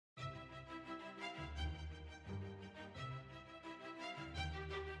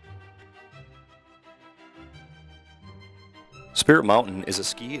Spirit Mountain is a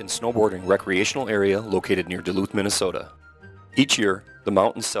ski and snowboarding recreational area located near Duluth, Minnesota. Each year, the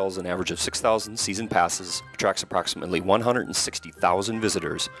mountain sells an average of 6,000 season passes, attracts approximately 160,000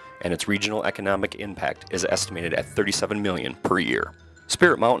 visitors, and its regional economic impact is estimated at $37 million per year.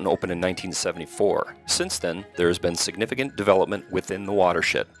 Spirit Mountain opened in 1974. Since then, there has been significant development within the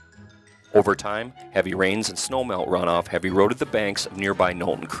watershed. Over time, heavy rains and snowmelt runoff have eroded the banks of nearby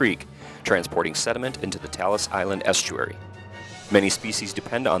Knowlton Creek, transporting sediment into the Talus Island estuary. Many species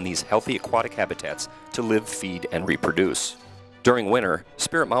depend on these healthy aquatic habitats to live, feed, and reproduce. During winter,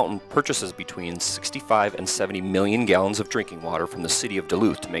 Spirit Mountain purchases between 65 and 70 million gallons of drinking water from the city of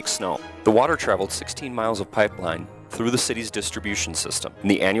Duluth to make snow. The water traveled 16 miles of pipeline through the city's distribution system, and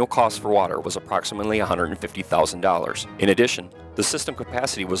the annual cost for water was approximately $150,000. In addition, the system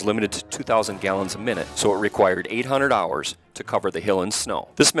capacity was limited to 2,000 gallons a minute, so it required 800 hours to cover the hill in snow.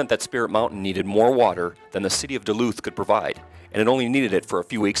 This meant that Spirit Mountain needed more water than the city of Duluth could provide, and it only needed it for a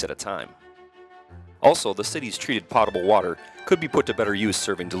few weeks at a time. Also, the city's treated potable water could be put to better use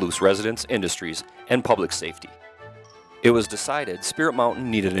serving Duluth's residents, industries, and public safety. It was decided Spirit Mountain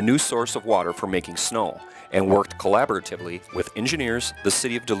needed a new source of water for making snow, and worked collaboratively with engineers, the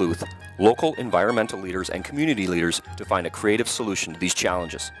city of Duluth, local environmental leaders, and community leaders to find a creative solution to these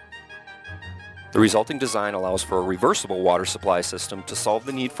challenges. The resulting design allows for a reversible water supply system to solve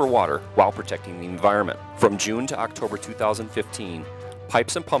the need for water while protecting the environment. From June to October 2015,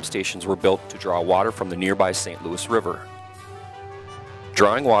 pipes and pump stations were built to draw water from the nearby St. Louis River.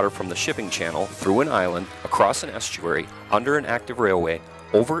 Drawing water from the shipping channel through an island, across an estuary, under an active railway,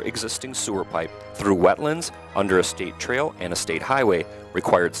 over existing sewer pipe, through wetlands, under a state trail and a state highway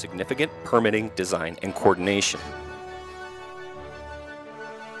required significant permitting, design, and coordination.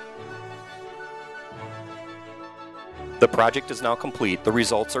 The project is now complete. The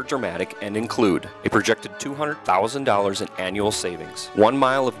results are dramatic and include a projected $200,000 in annual savings, 1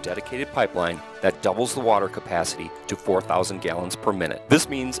 mile of dedicated pipeline that doubles the water capacity to 4,000 gallons per minute. This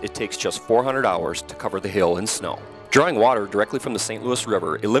means it takes just 400 hours to cover the hill in snow. Drawing water directly from the St. Louis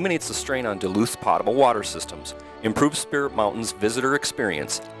River eliminates the strain on Duluth's potable water systems, improves Spirit Mountain's visitor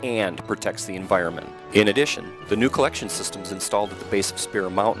experience, and protects the environment. In addition, the new collection systems installed at the base of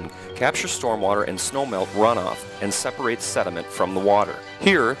Spirit Mountain capture stormwater and snowmelt runoff and separate sediment from the water.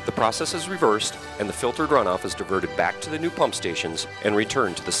 Here, the process is reversed and the filtered runoff is diverted back to the new pump stations and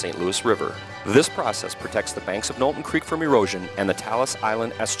returned to the St. Louis River. This process protects the banks of Knowlton Creek from erosion and the Talus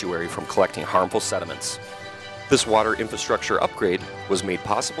Island estuary from collecting harmful sediments. This water infrastructure upgrade was made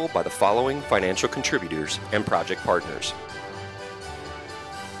possible by the following financial contributors and project partners: